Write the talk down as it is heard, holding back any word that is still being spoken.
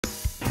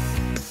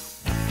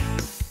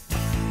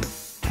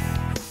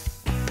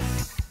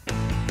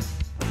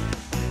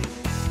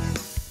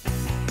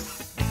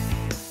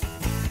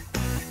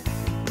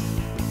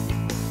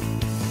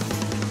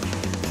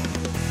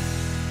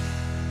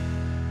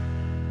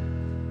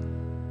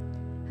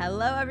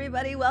Hello,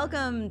 everybody.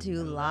 Welcome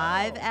to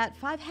Live at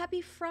 5.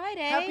 Happy Friday.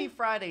 Happy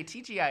Friday,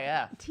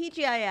 TGIF.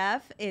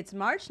 TGIF. It's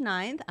March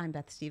 9th. I'm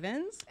Beth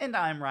Stevens. And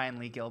I'm Ryan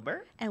Lee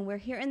Gilbert. And we're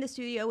here in the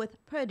studio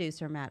with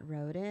producer Matt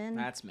Roden.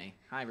 That's me.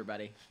 Hi,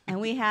 everybody. And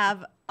we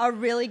have a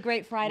really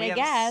great Friday we have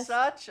guest.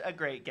 Such a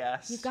great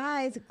guest. You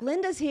guys,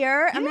 Glinda's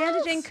here. Yes.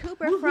 Amanda Jane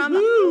Cooper from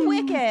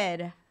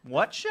Wicked.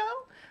 What show?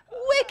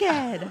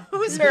 Wicked.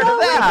 Who's heard of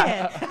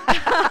that?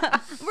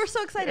 Wicked. We're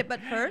so excited. But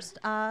first,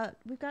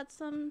 we've got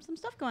some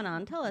stuff going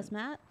on. Tell us,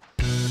 Matt.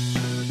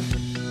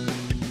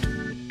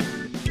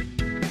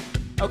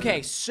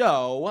 Okay,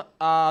 so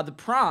the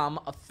prom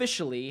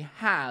officially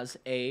has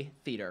a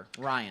theater.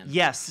 Ryan.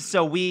 Yes,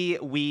 so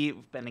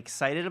we've been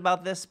excited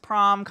about this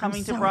prom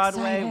coming to so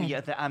Broadway.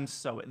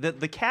 excited.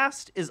 The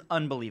cast is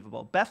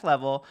unbelievable. Beth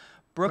Level,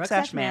 Brooks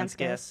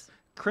Ashmanskas,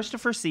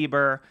 Christopher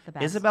Sieber, The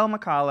best. Isabel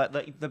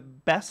McCalla, the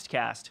best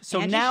cast.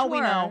 So Angie now we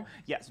Schwarr. know,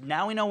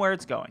 now we know where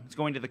it's going. It's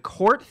going to the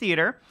Court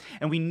Theater,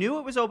 and we knew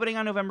it was opening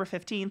on November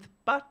 15th,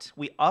 but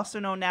we also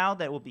know now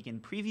that it will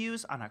begin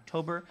previews on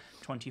October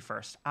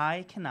 21st.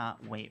 I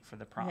cannot wait for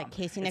the prom. Like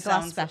Casey It Nicholaus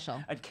sounds-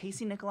 special. A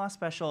Casey Nicholaus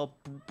special.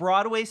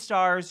 Broadway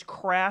stars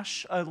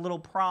crash a little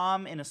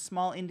prom in a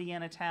small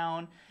Indiana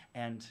town,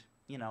 and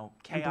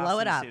chaos blow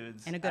it up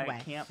ensues. in a good I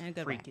way. can't In a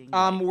good way.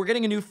 freaking wait. We're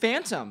getting a new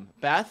Phantom.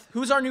 Beth,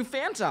 who's our new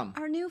Phantom?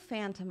 Our new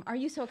Phantom. Are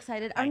you so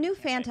excited? Our new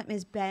Phantom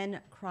is Ben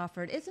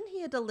Crawford. Isn't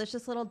he a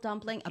delicious little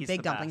dumpling? He's A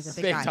big the dumpling. He's best.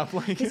 a big Big guy.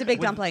 dumpling. He's a big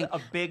With dumpling. a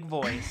big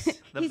voice.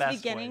 The He's best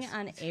beginning voice.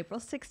 on April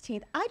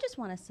 16th. I just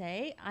want to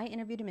say I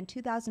interviewed him in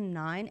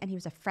 2009, and he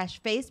was a fresh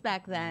face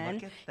back then.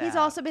 Look at He's that.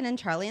 also been in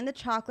Charlie and the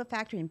Chocolate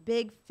Factory and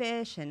Big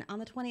Fish and On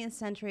the 20th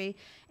Century,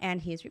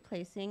 and he is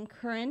replacing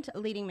current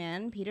leading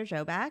man Peter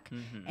Joback,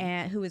 Mm-hmm.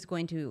 and who is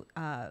going to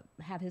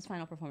have his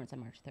final performance on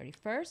March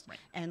 31st. Right.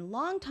 And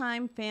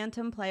longtime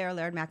Phantom player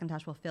Laird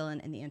McIntosh will fill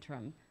in the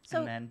interim.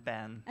 So and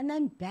then and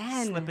then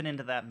Ben. slipping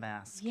into that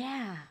mask.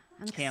 Yeah,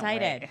 I'm Can't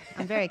excited. wait.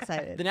 I'm very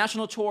excited. The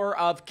national tour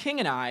of King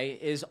and I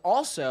is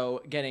also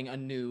getting a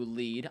new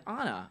lead.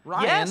 Anna.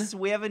 Ryan. Yes,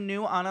 we have a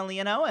new Anna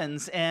Leon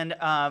Owens and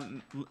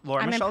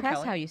Laura I'm Michelle impressed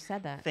Kelly. how you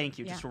said that. Thank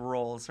you. Yeah. Just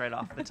rolls right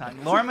off the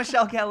tongue. Laura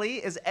Michelle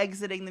Kelly is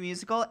exiting the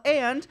musical,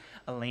 and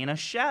Elena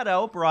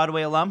Shadow,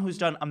 Broadway alum, who's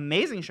done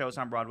amazing shows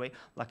on Broadway,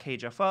 La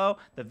Cage aux Folles,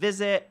 The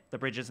Visit, The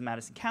Bridges of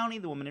Madison County,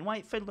 The Woman in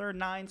White, Fiddler,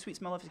 Nine, Sweet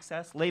Smell of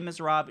Success, Les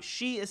Miserables.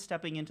 She is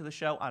stepping into the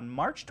show on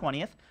March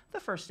 20th, the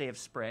first day of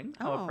spring.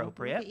 How Oh,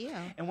 appropriate. look at you.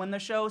 And when the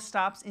show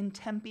stops in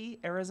Tempe,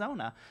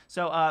 Arizona.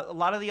 So a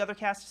lot of the other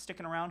cast is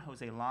sticking around.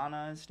 Jose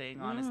Lana is staying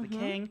on as the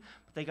king.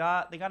 But they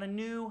got a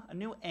new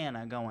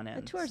Anna going in.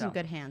 The tour's so in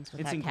good hands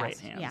with it's that in great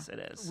cast. hands. Yeah.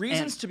 It is.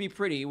 Reasons to Be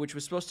Pretty, which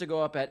was supposed to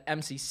go up at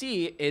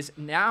MCC, is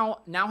now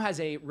has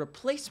a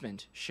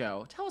replacement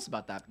show. Tell us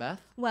about that, Beth.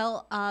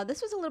 Well,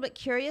 this was a little bit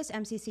curious.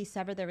 MCC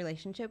severed their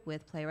relationship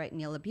with playwright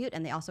Neil LaBute,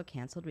 and they also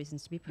canceled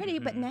Reasons to Be Pretty.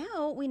 But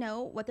now we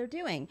know what they're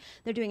doing.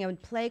 They're doing a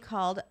play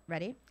called,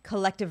 ready?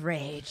 Collective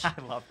Rage. I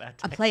love that.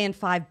 A play in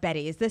 5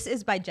 Bettys. This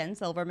is by Jen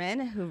Silverman,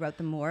 who wrote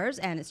The Moors,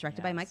 and it's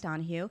directed by Yes. Mike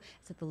Donahue.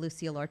 It's at the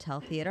Lucille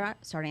Lortel Theater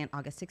starting on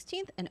August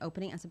 16th and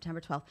opening on September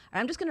 12th.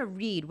 I'm just going to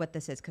read what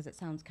this is because it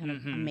sounds kind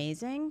of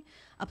amazing.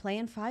 A play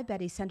in 5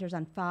 Bettys centers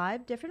on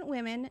 5 different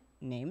women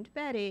named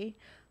Betty.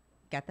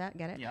 Get that?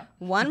 Get it? Yeah.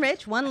 One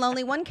rich, one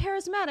lonely, one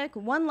charismatic,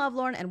 one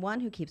lovelorn, and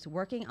one who keeps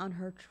working on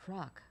her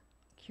truck.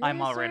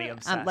 I'm already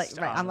Curiouser? obsessed,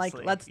 I'm like,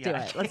 honestly. let's do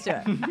Yeah. it. Let's do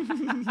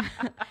it.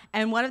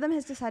 And one of them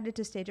has decided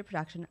to stage a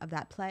production of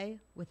that play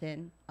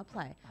within a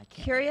play.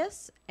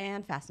 Curious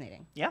and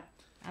fascinating. Yeah.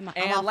 I'm all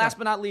And for last it.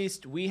 but not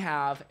least, we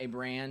have a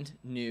brand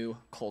new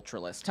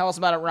culturalist. Tell us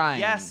about it, Ryan.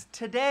 Yes,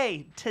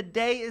 today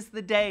is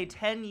the day,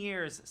 10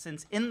 years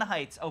since In the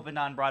Heights opened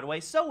on Broadway,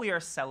 so we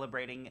are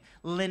celebrating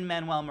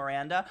Lin-Manuel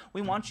Miranda.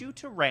 We want you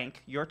to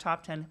rank your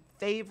top 10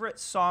 favorite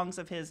songs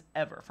of his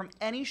ever from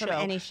any show. From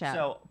any show.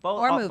 So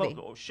both Or movie.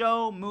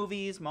 show,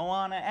 movies,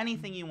 Moana,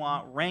 anything you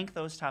want, rank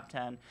those top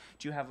 10.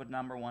 Do you have a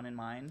number one in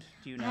mind?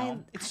 Do you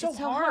know? It's so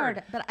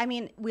hard. But I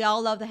mean, we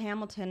all love the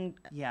Hamilton.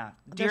 Yeah.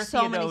 Dear There's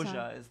so many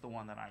Theodosia songs. is the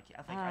one that I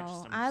think I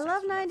just am I obsessed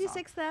love with that song.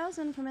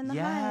 96,000 from In the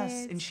Yes,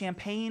 Heights. and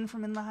Champagne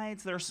from In the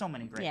Heights. There are so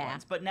many great Yeah.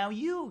 ones. But now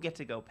you get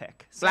to go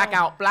pick. So-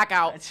 Blackout.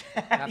 That's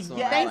That's the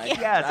one I yes, like. yes.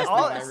 That's the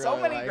All, one I so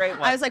really many like. great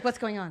ones. I was like, what's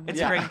going on? it's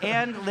Yeah. great.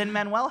 And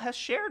Lin-Manuel has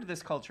shared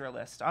this culture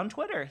list on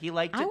Twitter. He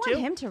liked I it want too.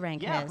 him to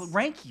rank yeah, his.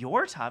 rank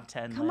your top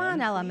 10. Come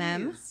Lin, on,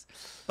 LMM. please.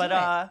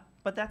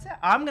 But that's it.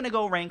 I'm gonna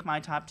go rank my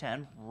top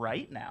 10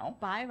 right now.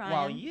 Bye, Ryan.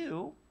 While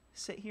you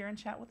sit here and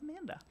chat with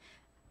Amanda.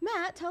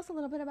 Matt, tell us a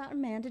little bit about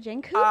Amanda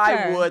Jane Cooper.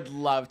 I would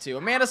love to.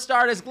 Amanda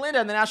starred as Glinda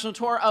in the national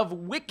tour of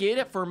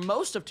Wicked for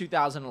most of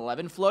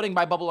 2011, floating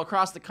by bubble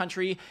across the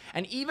country,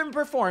 and even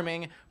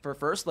performing for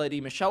First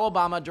Lady Michelle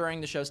Obama during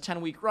the show's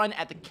 10-week run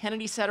at the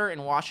Kennedy Center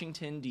in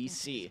Washington,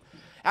 D.C.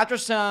 After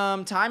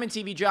some time and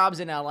TV jobs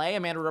in LA,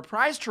 Amanda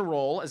reprised her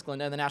role as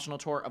Glinda in the national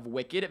tour of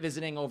Wicked,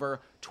 visiting over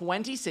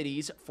 20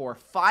 cities for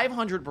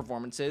 500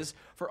 performances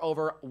for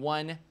over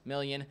 1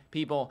 million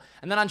people.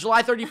 And then on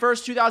July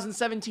 31st,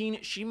 2017,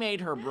 she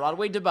made her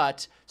Broadway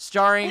debut,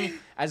 starring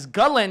as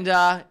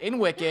Glinda in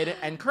Wicked,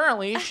 and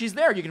currently she's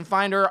there. You can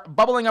find her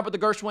bubbling up at the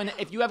Gershwin.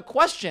 If you have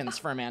questions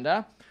for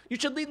Amanda, you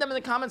should leave them in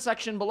the comment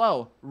section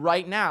below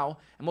right now,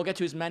 and we'll get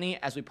to as many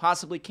as we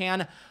possibly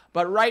can.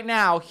 But right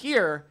now,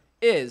 here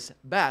is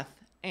Beth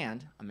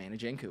and Amanda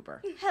Jane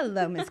Cooper.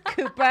 Hello, Miss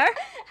Cooper.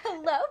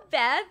 Hello,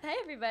 Beth. Hi,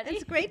 everybody.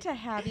 It's great to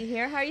have you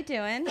here. How are you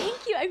doing?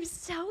 Thank you. I'm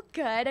so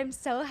good. I'm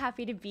so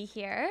happy to be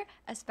here,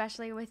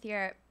 especially with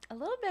your a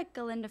little bit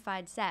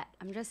Galindified set.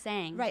 I'm just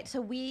saying. Right.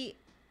 So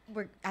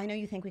I know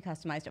you think we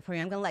customized it for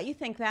you. I'm going to let you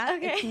think that.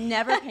 Okay. It's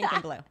never pink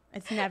and blue.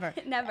 It's never.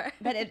 Never.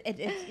 But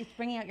it's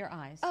bringing out your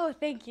eyes. Oh,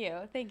 thank you.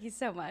 Thank you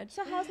so much.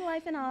 So how's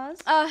life in Oz?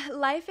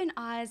 Life in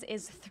Oz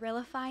is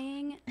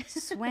thrillifying,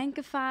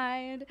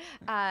 swankified.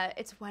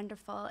 It's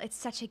wonderful. It's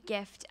such a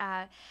gift.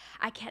 I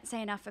can't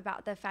say enough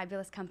about the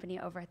fabulous company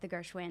over at the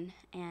Gershwin,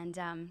 and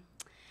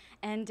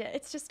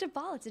it's just a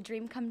ball. It's a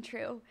dream come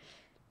true.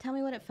 Tell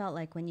me what it felt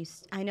like when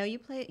I know you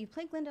played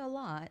Glinda a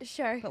lot.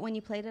 Sure. But when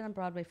you played it on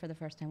Broadway for the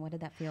first time, what did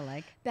that feel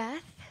like?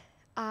 Beth,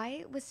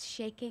 I was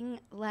shaking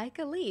like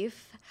a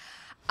leaf.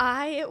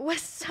 I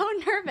was so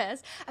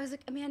nervous. I was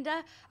like,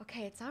 Amanda,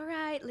 okay, it's all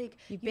right. Like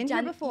You've been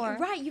here before.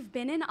 Right, you've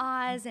been in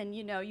Oz, and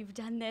you've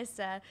done this.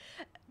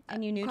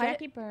 And you knew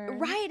Jackie Burns.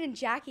 Right, and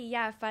Jackie,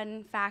 yeah,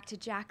 fun fact,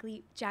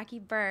 Jackie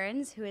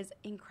Burns, who is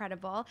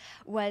incredible,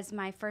 was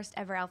my first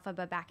ever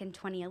Elphaba back in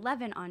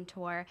 2011 on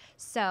tour.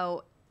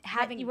 So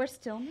you were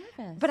still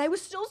nervous. But I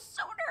was still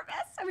so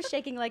nervous. I was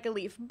shaking like a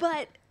leaf.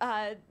 But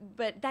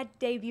that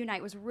debut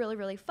night was really,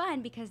 really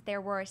fun because there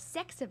were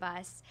 6 of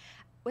us.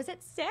 Was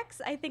it 6?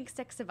 I think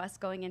 6 of us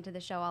going into the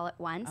show all at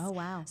once. Oh,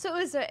 wow. So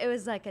it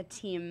was like a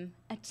team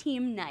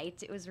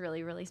night. It was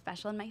really, really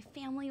special. And my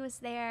family was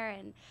there,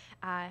 and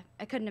I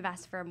couldn't have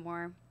asked for a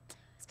more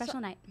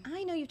special night.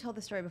 I know you've told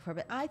the story before,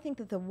 but I think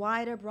that the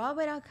wider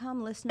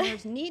Broadway.com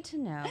listeners need to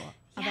know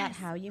about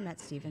how you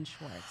met Stephen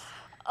Schwartz.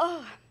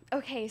 Oh,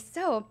 okay.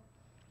 So,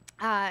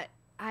 I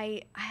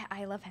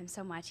love him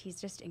so much.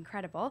 He's just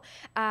incredible.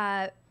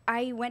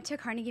 I went to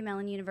Carnegie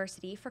Mellon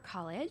University for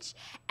college,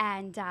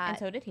 and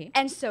so did he.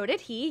 And so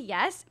did he.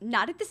 Yes,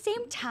 not at the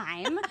same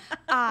time,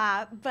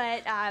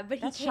 but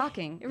That's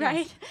shocking,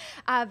 right?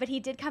 yes. But he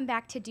did come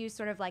back to do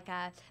sort of like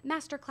a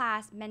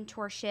masterclass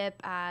mentorship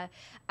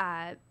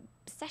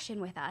session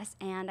with us,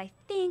 and I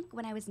think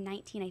when I was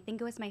 19, I think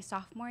it was my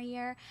sophomore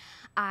year,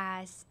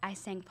 I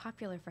sang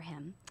Popular for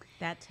him.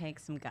 That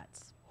takes some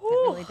guts. It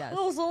really does.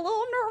 I was a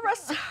little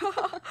nervous,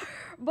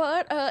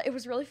 but it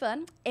was really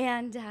fun,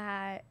 and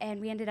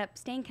we ended up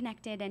staying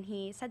connected. And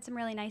he said some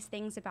really nice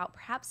things about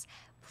perhaps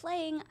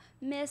playing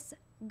Miss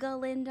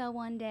Galinda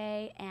one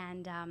day,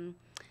 and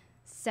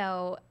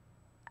so.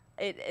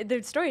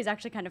 The story is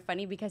actually kind of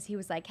funny because he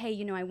was like,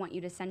 hey, I want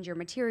you to send your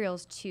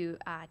materials to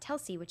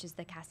Telsey, which is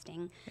the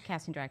casting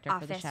director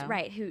office, for the show.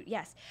 Right,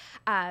 yes.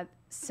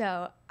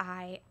 So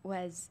I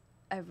was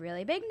a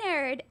really big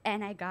nerd,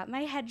 and I got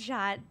my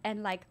headshot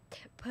and made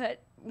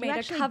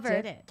a cover.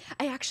 Did it.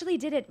 I actually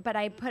did it, but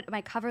I put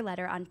my cover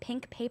letter on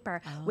pink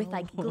paper with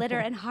glitter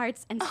and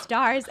hearts and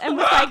stars, and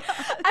I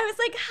was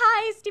like,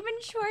 hi, Stephen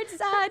Schwartz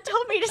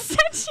told me to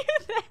send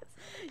you this.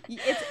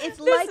 It's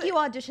like you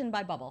auditioned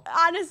by Bubble.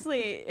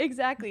 Honestly,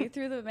 exactly,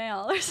 through the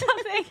mail or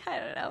something. I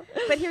don't know.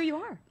 But here you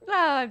are. Oh,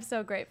 I'm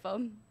so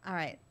grateful. All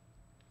right.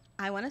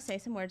 I want to say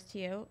some words to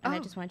you, and I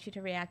just want you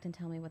to react and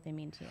tell me what they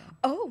mean to you.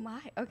 Oh,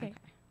 my. Okay.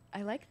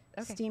 I like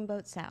okay.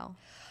 Steamboat Sal.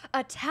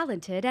 A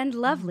talented and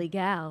lovely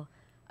gal.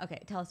 Okay,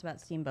 tell us about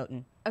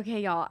Steamboatin'. Okay,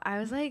 y'all. I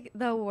was like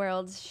the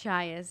world's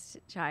shyest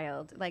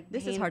child.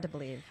 This is hard to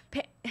believe.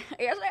 Is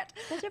it?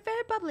 Because you're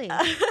very bubbly.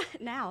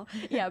 Now.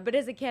 Yeah, but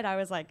as a kid, I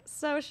was like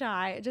so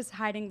shy, just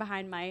hiding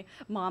behind my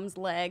mom's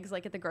legs,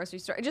 like at the grocery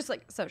store. Just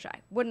like so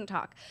shy. Wouldn't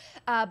talk.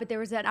 But there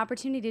was an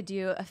opportunity to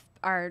do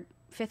our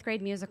 5th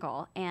grade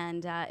musical,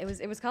 and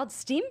it was called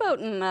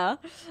Steamboatin'.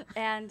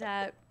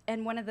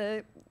 And one of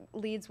the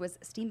leads was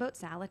Steamboat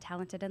Sal, a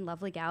talented and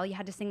lovely gal. You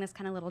had to sing this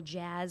kind of little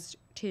jazz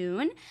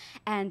tune.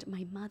 And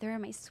my mother,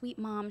 my sweet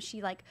mom,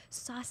 she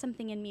saw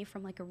something in me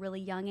from a really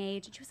young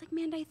age. And she was like,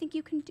 Amanda, I think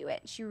you can do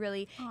it. She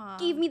really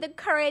gave me the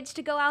courage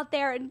to go out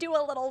there and do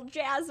a little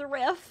jazz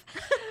riff.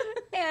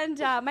 And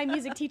my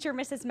music teacher,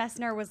 Mrs.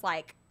 Messner, was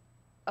like,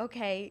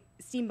 okay,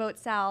 Steamboat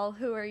Sal,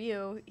 who are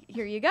you?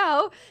 Here you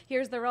go.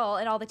 Here's the role.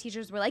 And all the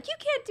teachers were like, you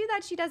can't do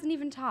that. She doesn't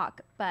even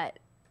talk. But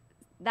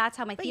that's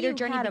how my theater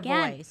journey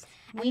began. A voice.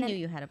 We knew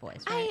you had a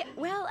voice, right?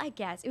 I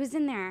guess. It was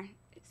in there.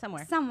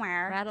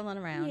 Somewhere. Rattling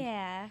around.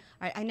 Yeah.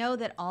 All right, I know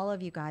that all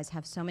of you guys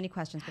have so many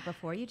questions, but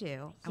before you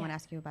do, I want to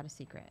ask you about a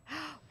secret.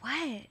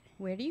 What?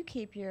 Where do you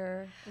keep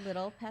your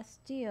little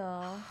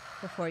pastille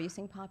before you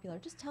sing Popular?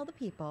 Just tell the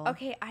people.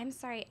 Okay, I'm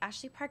sorry.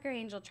 Ashley Parker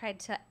Angel tried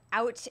to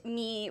out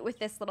me with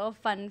this little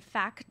fun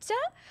fact.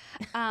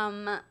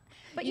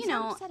 But you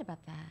sound upset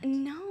about that.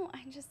 No,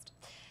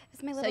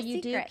 It's my So little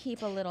you secret. do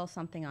keep a little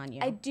something on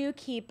you. I do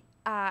keep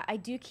a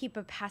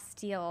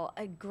pastille,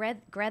 a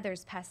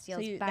Grethers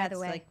pastilles, by that's the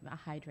way. like a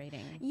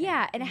hydrating.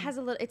 Yeah, and it has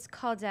a little. It's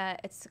called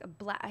it's a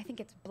black. I think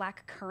it's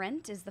black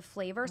currant is the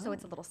flavor, so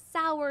it's a little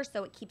sour,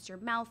 so it keeps your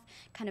mouth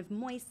kind of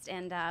moist.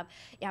 And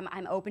yeah,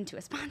 I'm open to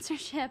a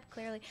sponsorship.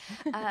 Clearly,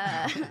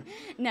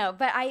 no,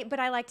 but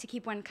I like to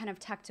keep one kind of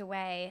tucked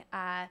away.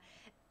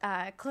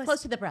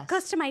 Close to the breast.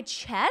 Close to my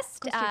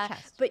chest. Close to your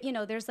chest. But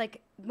there's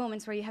like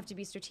moments where you have to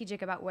be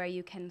strategic about where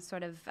you can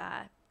sort of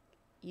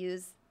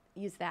use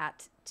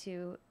that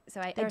to.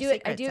 So I There are do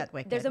it. I secrets do. at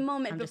Wicked. There's a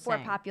moment I'm just before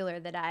saying. popular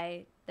that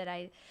I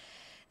do.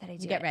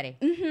 You get ready.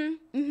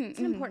 It's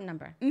an important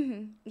number.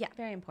 Yeah.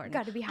 Very important.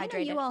 Got to be I know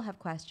hydrated. you all have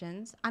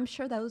questions. I'm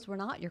sure those were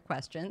not your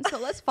questions. So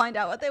let's find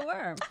out what they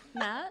were.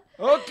 Matt?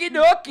 Okie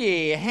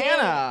dokie.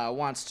 Hannah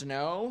wants to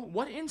know,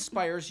 what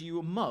inspires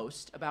you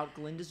most about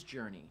Glinda's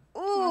journey?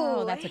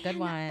 Oh, that's a good Hannah,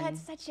 one.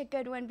 That's such a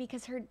good one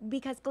because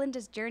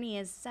Glinda's journey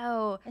is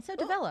so It's so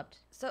developed.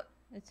 so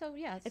It's so,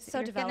 yeah. it's so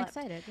you're developed.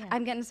 Getting excited. Yeah.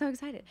 I'm getting so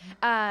excited.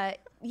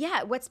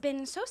 Yeah, what's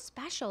been so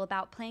special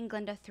about playing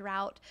Glinda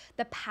throughout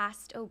the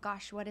past, oh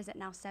gosh, what is it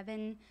now,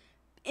 7,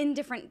 in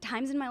different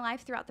times in my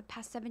life throughout the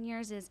past 7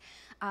 years is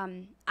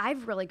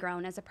I've really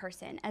grown as a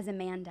person, as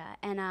Amanda,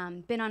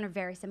 and been on a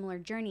very similar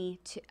journey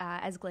to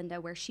as Glinda,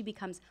 where she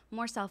becomes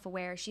more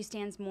self-aware. She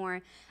stands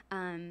more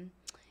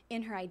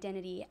in her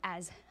identity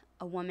as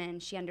a woman.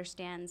 She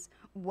understands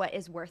what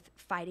is worth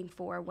fighting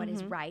for, what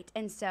is right.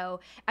 And so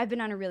I've been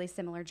on a really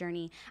similar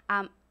journey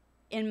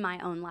in my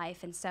own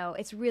life. And so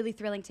it's really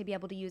thrilling to be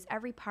able to use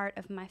every part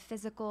of my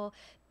physical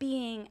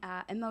being,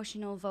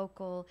 emotional,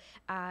 vocal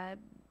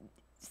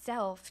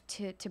self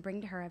to bring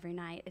to her every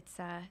night. It's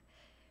a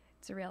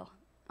real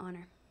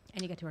honor.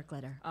 And you get to wear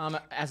glitter.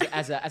 As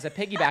a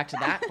piggyback to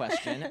that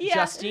question, Yeah.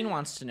 Justine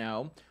wants to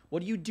know,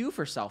 what do you do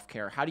for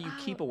self-care? How do you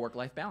keep a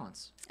work-life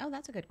balance? Oh,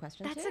 that's a good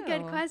question, That's too. a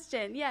good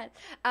question. Yes.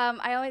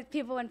 When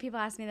people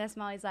ask me this,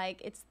 I'm always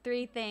like, it's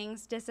 3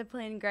 things: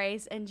 discipline,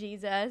 grace, and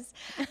Jesus.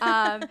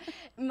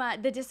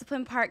 The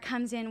discipline part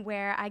comes in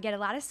where I get a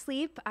lot of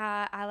sleep.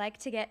 I like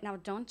to get, now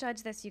don't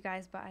judge this, you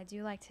guys, but I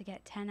do like to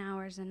get 10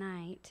 hours a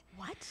night.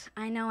 What?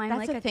 I know I'm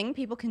That's like a thing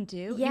people can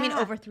do? Yeah. You mean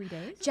over 3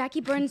 days?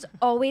 Jackie Burns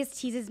always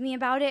teases me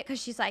about it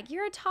because she's like,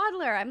 you're a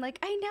toddler. I'm like,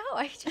 I know.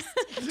 I just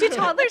do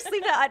toddlers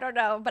sleep? I don't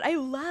know, but I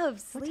love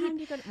sleep. What time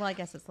do you go to? Well, I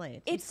guess it's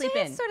late. You It's sleep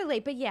in. sort of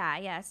late, but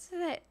yeah. So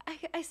that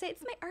I say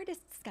it's my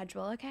artist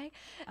schedule, okay?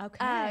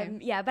 Okay.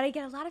 Yeah, but I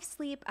get a lot of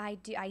sleep. I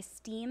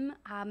steam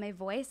my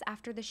voice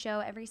after the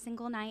show every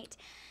single night,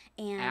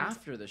 and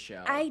After the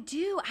show. I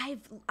do.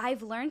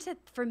 I've learned that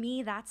for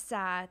me that's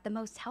the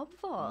most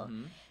helpful.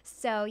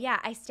 So yeah,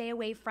 I stay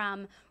away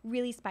from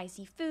really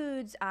spicy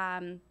foods.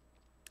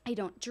 I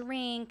don't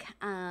drink.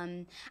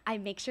 I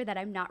make sure that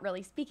I'm not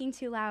really speaking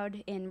too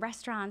loud in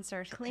restaurants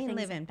or Clean things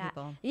living, like that.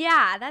 people.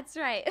 Yeah, that's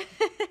right.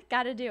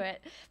 Got to do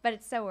it. But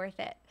it's so worth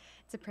it.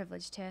 It's a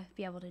privilege to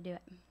be able to do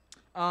it.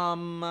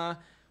 Lots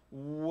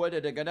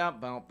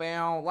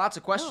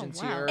of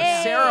questions wow. here.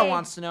 Hey. Sarah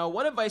wants to know,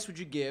 what advice would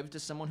you give to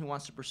someone who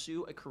wants to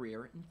pursue a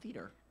career in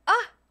theater?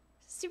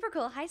 Super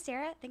cool. Hi,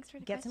 Sarah. Thanks for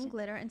the Get question. some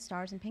glitter and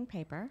stars and pink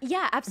paper.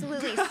 Yeah,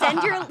 absolutely.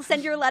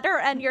 Send your letter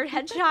and your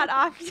headshot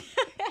off.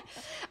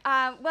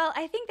 Well,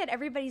 I think that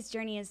everybody's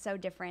journey is so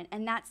different,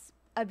 and that's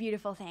a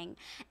beautiful thing.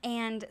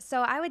 And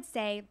so I would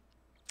say,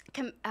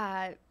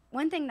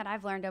 one thing that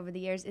I've learned over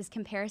the years is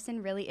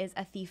comparison really is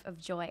a thief of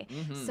joy.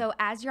 So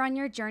as you're on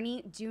your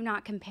journey, do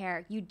not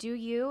compare. You do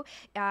you.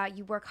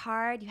 You work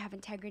hard. You have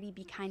integrity.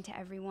 Be kind to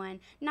everyone.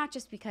 Not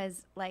just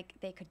because like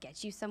they could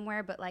get you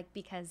somewhere, but like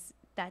because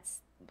that's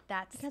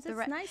Because the it's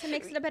right. nice. It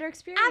makes it a better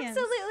experience.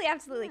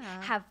 Absolutely.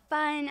 Yeah. Have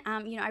fun.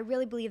 I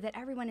really believe that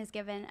everyone is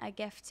given a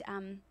gift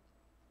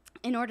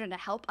in order to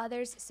help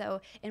others.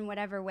 So in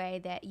whatever way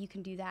that you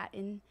can do that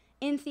in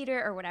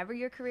theater or whatever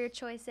your career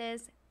choice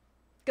is,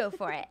 go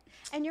for it.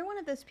 And you're one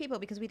of those people,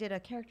 because we did a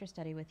character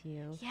study with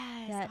you,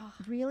 Yes. that Oh.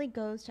 really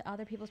goes to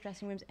other people's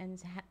dressing rooms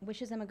and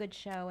wishes them a good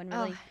show and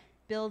really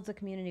builds a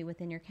community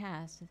within your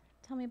cast.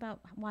 Tell me about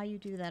why you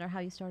do that or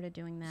how you started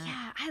doing that.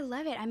 Yeah, I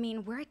love it. I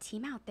mean, we're a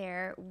team out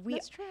there.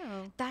 That's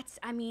true.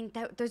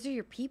 Those are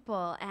your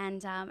people,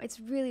 and it's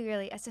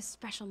really, it's a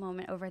special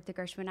moment over at the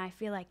Gershwin. I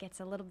feel like it's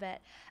a little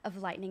bit of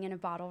lightning in a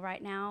bottle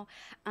right now,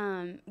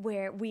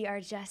 where we are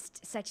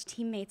just such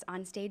teammates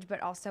on stage, but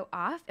also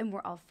off, and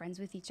we're all friends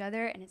with each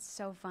other, and it's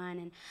so fun.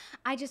 And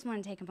I just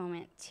want to take a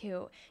moment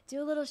to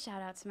do a little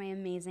shout out to my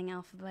amazing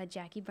alpha bud,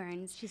 Jackie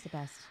Burns. She's the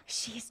best.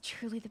 She's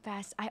truly the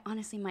best. I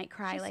honestly might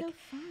cry. She's like, so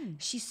fun.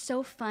 She's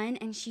so fun,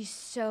 and she's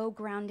so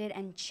grounded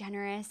and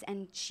generous,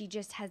 and she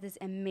just has this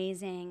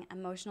amazing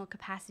emotional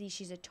capacity.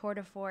 She's a tour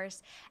de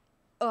force.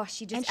 Oh,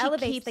 she just And she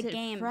elevates keeps the it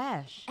game.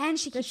 fresh. And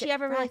she Does keeps she it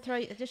ever really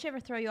fresh. does she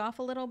ever throw you off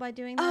a little by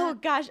doing that? Oh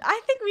gosh,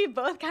 I think we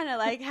both kind of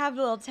like have a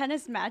little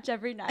tennis match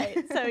every night.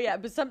 So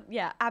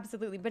yeah,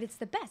 absolutely. But it's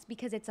the best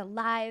because it's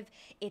alive,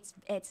 it's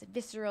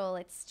visceral,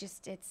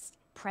 it's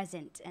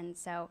present, and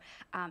so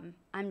I'm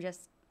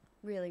just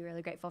really,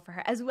 really grateful for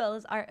her, as well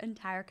as our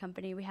entire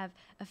company. We have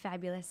a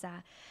fabulous,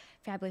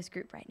 fabulous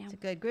group right now. It's a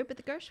good group at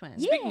the Gershwin.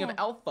 Speaking of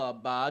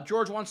Elphaba,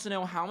 George wants to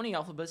know how many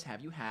Elphabas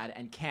have you had,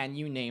 and can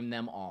you name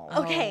them all?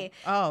 Okay.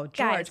 Oh, George,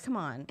 Guys. come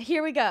on.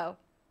 Here we go.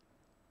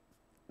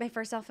 My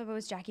first Elphaba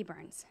was Jackie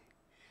Burns.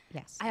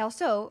 Yes. I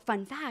also,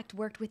 fun fact,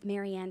 worked with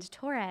Marianne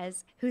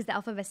Torres, who's the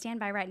Elphaba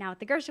standby right now at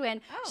the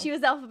Gershwin. Oh. She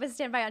was the Elphaba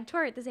standby on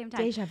tour at the same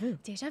time. Deja vu.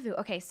 Deja vu.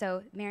 Okay,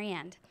 so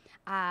Marianne,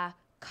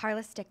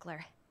 Carla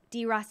Stickler,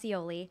 Dee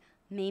Rossioli,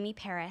 Mamie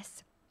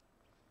Paris,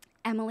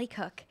 Emily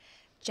Cook,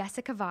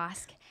 Jessica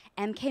Vosk,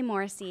 M.K.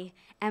 Morrissey,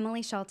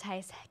 Emily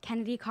Schulteis,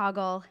 Kennedy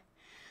Coggle.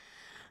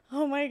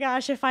 Oh my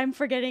gosh, if I'm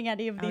forgetting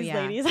any of these yeah.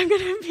 ladies, I'm going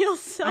to feel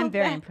so I'm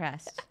very bad.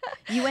 impressed.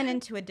 You went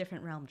into a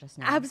different realm just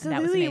now. and that was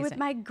Absolutely, with amazing.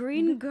 my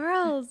green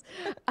girls.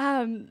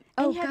 And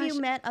Oh have gosh. you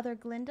met other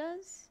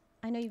Glindas?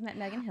 I know you've met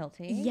Megan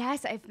Hilty.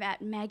 Yes, I've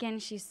met Megan.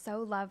 She's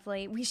so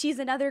lovely. She's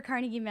another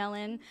Carnegie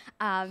Mellon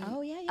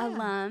Oh, yeah.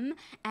 alum.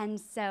 And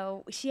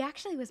so she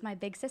actually was my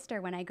big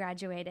sister when I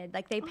graduated.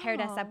 Like they paired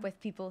us Oh. up with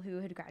people who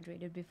had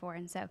graduated before.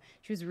 And so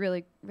she was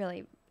really,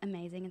 really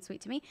amazing and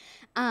sweet to me.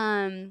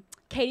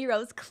 Katie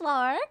Rose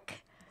Clark.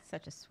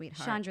 Such a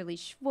sweetheart. Chandra Lee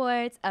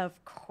Schwartz,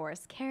 of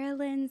course, Kara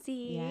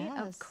Lindsay, Yes.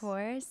 of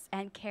course,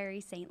 and Carrie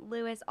St.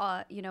 Louis,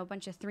 a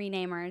bunch of three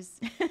namers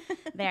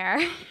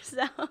there.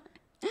 So,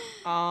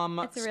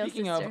 It's a real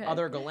Speaking of sisterhood.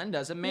 other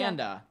Galindas,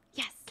 Amanda,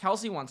 yes.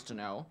 Kelsey wants to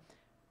know,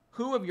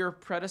 who of your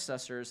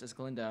predecessors as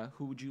Glinda,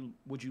 who would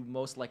you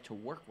most like to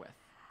work with?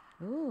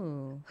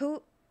 Ooh.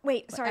 Who?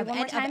 Wait, sorry, of one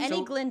more any, time. Of any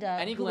So, Glinda,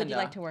 any who would you Glinda.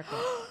 like to work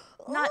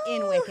with? Not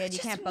in Ooh, Wicked. You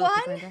just can't both one?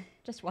 be Glinda.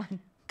 Just one.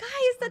 Guys,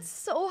 that's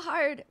so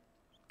hard.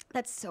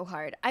 That's so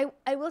hard. I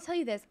will tell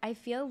you this. I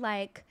feel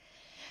like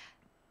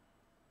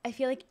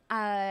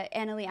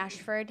Annalie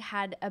Ashford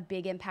had a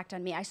big impact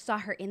on me. I saw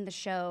her in the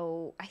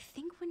show. I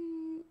think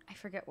I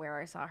forget where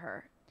I saw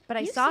her, but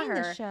I You've saw seen her.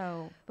 the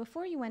show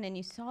before you went in.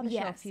 You saw the show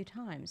a Yes. few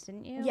times,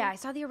 didn't you? Yeah, I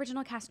saw the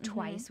original cast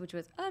twice, which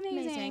was amazing.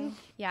 Amazing.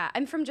 Yeah,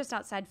 I'm from just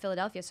outside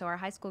Philadelphia, so our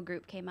high school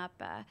group came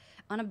up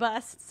on a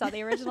bus, saw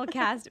the original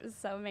cast. It was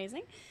so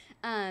amazing.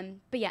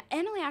 But yeah,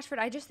 Annalie Ashford,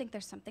 I just think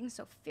there's something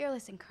so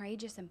fearless and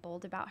courageous and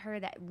bold about her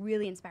that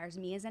really inspires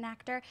me as an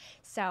actor.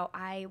 So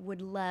I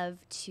would love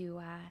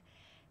to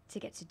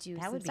get to do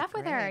That some would be stuff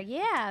with her. great.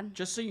 Yeah.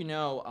 Just so you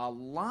know, a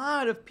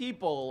lot of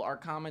people are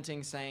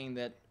commenting saying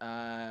that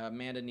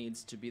Amanda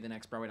needs to be the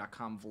next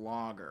Broadway.com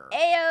vlogger.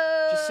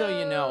 Ayo! Just so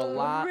you know, a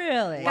lot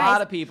Really?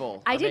 of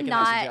people. I are did making that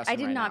not. suggestion I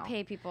did right not now.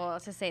 pay people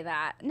to say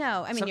that.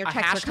 No, I mean, So your a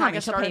texts are hashtag coming.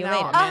 has She'll pay started you now.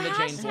 later. Amanda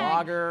Jane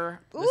hashtag. vlogger.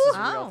 This is a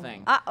real Oh.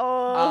 thing.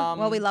 Uh-oh.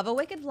 Well, we love a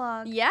Wicked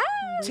vlog. Yeah.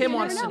 Tim you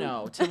wants never to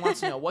know. Tim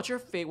wants to know what are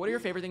your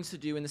favorite things to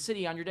do in the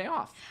city on your day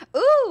off?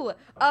 Ooh.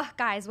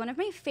 Guys, one of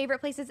my favorite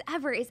places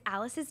ever is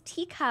Alice's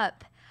Teacup.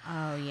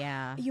 Oh,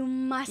 yeah. You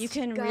must You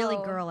can go. really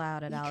girl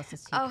out at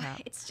Alice's Teacup. Oh,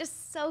 it's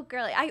just so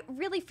girly. I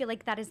really feel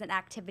like that is an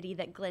activity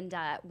that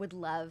Glinda would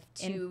love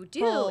to do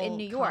full in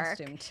New York.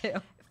 costume, too.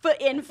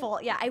 But in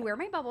full. Yeah, I wear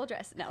my bubble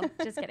dress. No,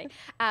 just kidding.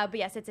 But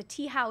yes, it's a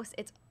tea house.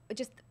 It's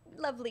just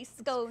lovely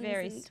scones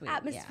very and sweet, yeah.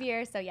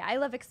 atmosphere. So yeah, I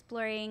love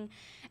exploring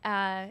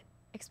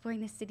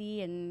the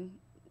city and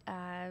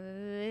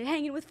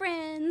hanging with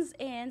friends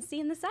and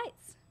seeing the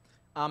sights.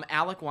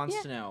 Alec wants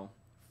Yeah. to know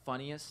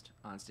funniest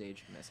onstage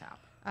mishap.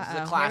 This is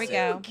a Uh-oh, classic.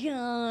 here we go.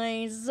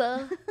 Guys,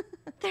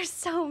 there's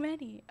so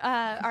many.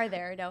 Are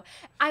there? No.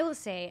 I will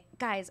say,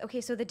 guys,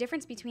 okay, so the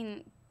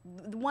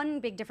one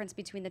big difference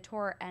between the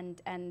tour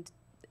and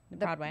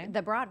Broadway.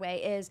 the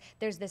Broadway is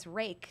there's this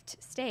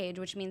raked stage,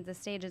 which means the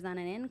stage is on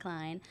an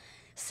incline.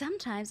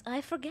 Sometimes I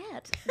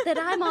forget that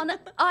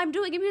I'm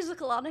doing a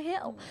musical on a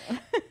hill,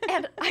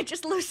 and I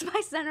just lose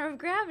my center of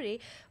gravity.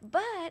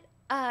 But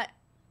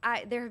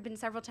there have been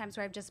several times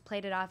where I've just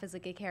played it off as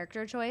like a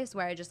character choice,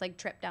 where I just like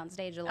trip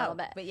downstage a little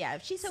bit. But yeah,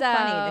 she's so funny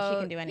that she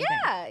can do anything.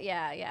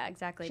 Yeah,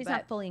 exactly. She's but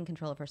not fully in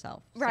control of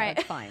herself. So Right.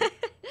 it's fine.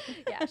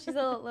 yeah, she's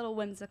a little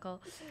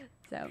whimsical.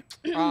 So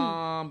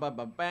I'm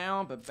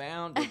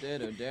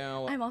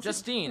also-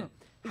 Justine,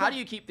 how do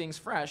you keep things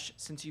fresh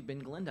since you've been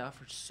Glinda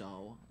for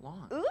so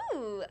long?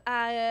 Ooh,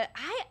 I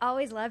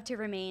always love to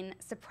remain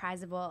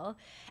surprisable.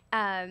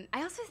 I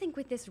also think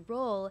with this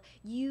role,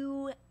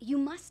 you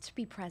must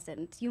be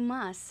present. You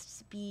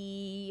must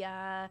be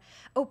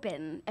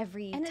open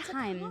every And it's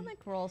time. a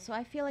comic role, so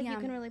I feel like you Yeah.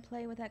 can really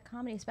play with that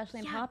comedy, especially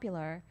in Yeah.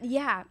 Popular.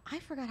 Yeah. I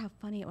forgot how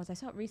funny it was. I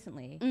saw it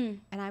recently, Mm.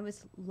 and I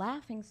was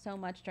laughing so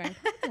much during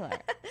Popular.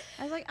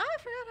 I was like, I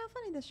forgot how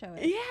funny this show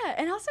is. Yeah,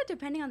 and also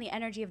depending on the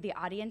energy of the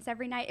audience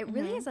every night, it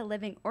really is a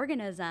living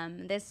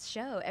organism. This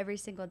show every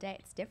single day,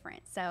 it's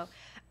different. So,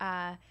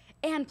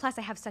 and plus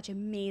I have such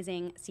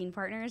amazing scene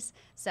partners.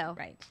 So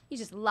Right. you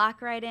just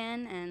lock right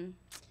in and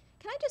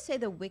Can I just say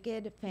the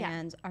Wicked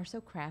fans are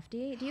so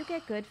crafty? Do you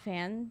get good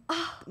fan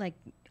like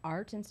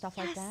art and stuff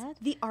like that?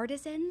 The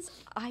artisans,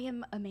 I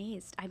am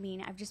amazed. I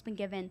mean, I've just been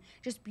given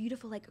just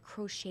beautiful like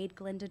crocheted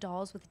Glinda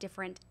dolls with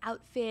different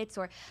outfits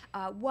or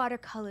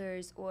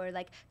watercolors or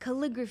like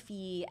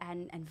calligraphy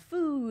and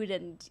food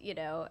and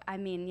I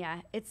mean,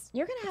 yeah,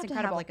 You're gonna have to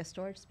incredible. have like a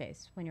storage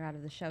space when you're out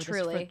of the show,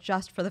 Truly.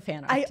 just for the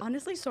fan art. I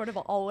honestly sort of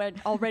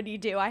already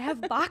do. I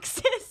have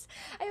boxes.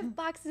 I have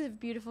boxes of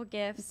beautiful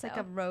gifts. It's like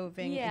a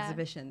roving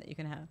exhibition that you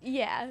can have.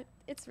 Yeah,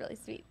 it's really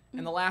sweet.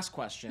 And the last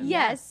question.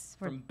 Yes.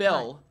 From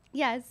Bill.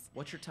 Yes.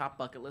 What's your top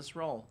bucket list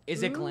role?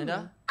 Is it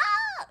Glinda?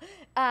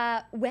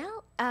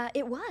 Well,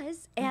 it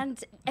was,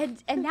 and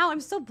now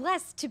I'm so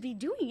blessed to be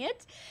doing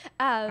it.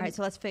 All right,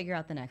 so let's figure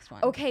out the next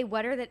one. Okay,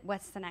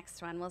 what's the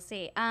next one? We'll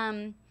see.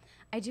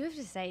 I do have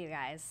to say, you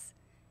guys,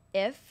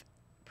 if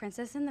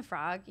Princess and the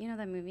Frog, you know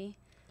that movie?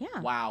 Yeah.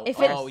 Wow. If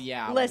it- Oh,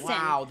 yeah. listen.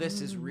 Wow,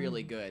 this is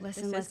really good.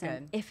 Listen, This is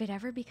good. if it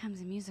ever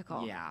becomes a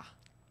musical, Yeah.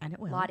 And it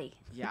will. Lottie.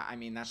 Yeah, I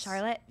mean, that's...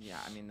 Charlotte? Yeah,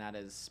 I mean, that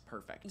is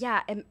perfect.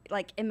 Yeah,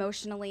 like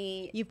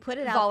emotionally You've put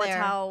it out there.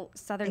 volatile,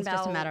 Southern It's Belle,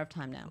 just a matter of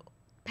time now.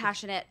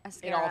 passionate all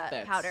mascara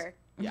fits. powder.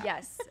 Yeah.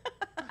 Yes,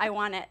 I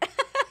want it.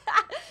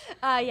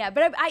 Yeah,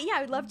 but I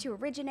would love to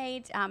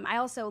originate. I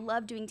also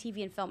love doing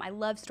TV and film. I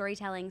love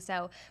storytelling,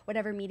 so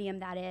whatever medium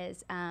that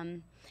is.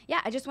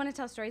 Yeah, I just want to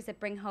tell stories that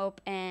bring hope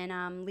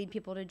and lead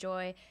people to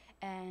joy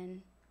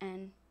and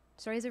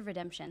stories of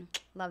redemption.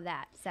 Love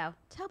that. So.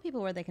 Tell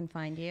people where they can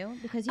find you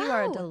because you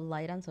are a Oh.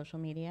 delight on social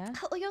media.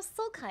 Oh, you're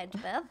so kind,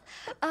 Beth.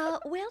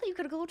 Well, you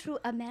could go to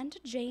Amanda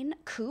Jane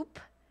Coop.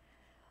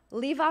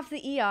 Leave off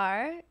the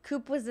ER.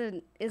 Coop is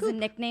a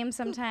nickname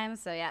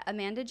sometimes. So yeah,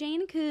 Amanda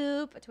Jane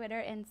Coop,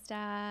 Twitter,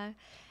 Insta.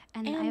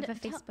 And I have a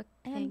Facebook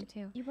thing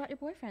too. You brought your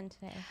boyfriend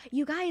today.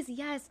 You guys,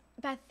 yes.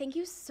 Beth, thank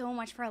you so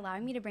much for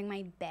allowing me to bring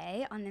my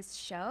bae on this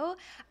show.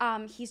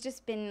 He's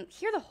just been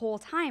here the whole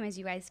time, as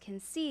you guys can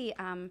see.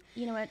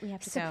 You know what? We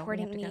have to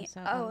Supporting go. We have me. to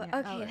go, so, Oh, yeah.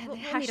 okay. We'll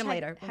meet him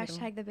later. We'll meet him.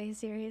 Hashtag the Bae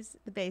series.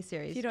 The Bay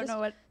series. If you don't Just- know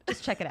what.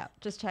 Just check it out.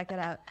 Just check it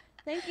out.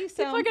 Thank you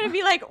so People are going to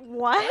be like,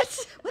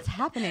 what? What's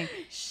happening?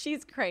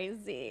 She's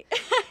crazy.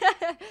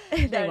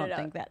 They No, won't no.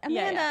 think that.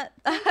 Yeah, Amanda,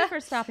 thank you for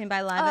stopping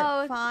by Live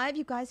Oh. at 5.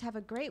 You guys have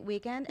a great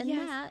weekend. And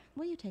Yes. Matt,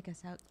 will you take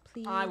us out,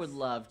 please? I would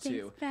love to.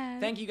 Thanks,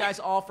 Beth. Thank you guys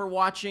all for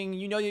watching.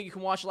 You know that you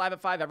can watch Live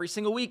at 5 every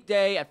single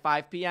weekday at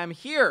 5 p.m.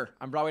 here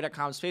on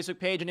Broadway.com's Facebook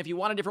page. And if you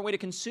want a different way to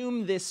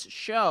consume this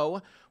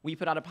show, we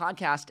put out a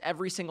podcast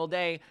every single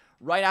day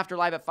right after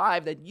Live at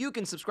 5 that you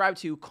can subscribe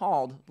to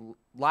called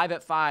Live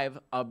at 5,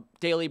 a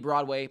daily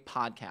Broadway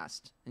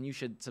podcast. And you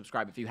should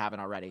subscribe if you haven't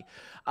already.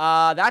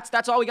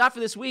 That's all we got for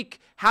this week.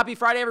 Happy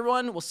Friday,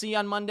 everyone. We'll see you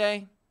on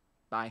Monday.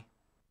 Bye.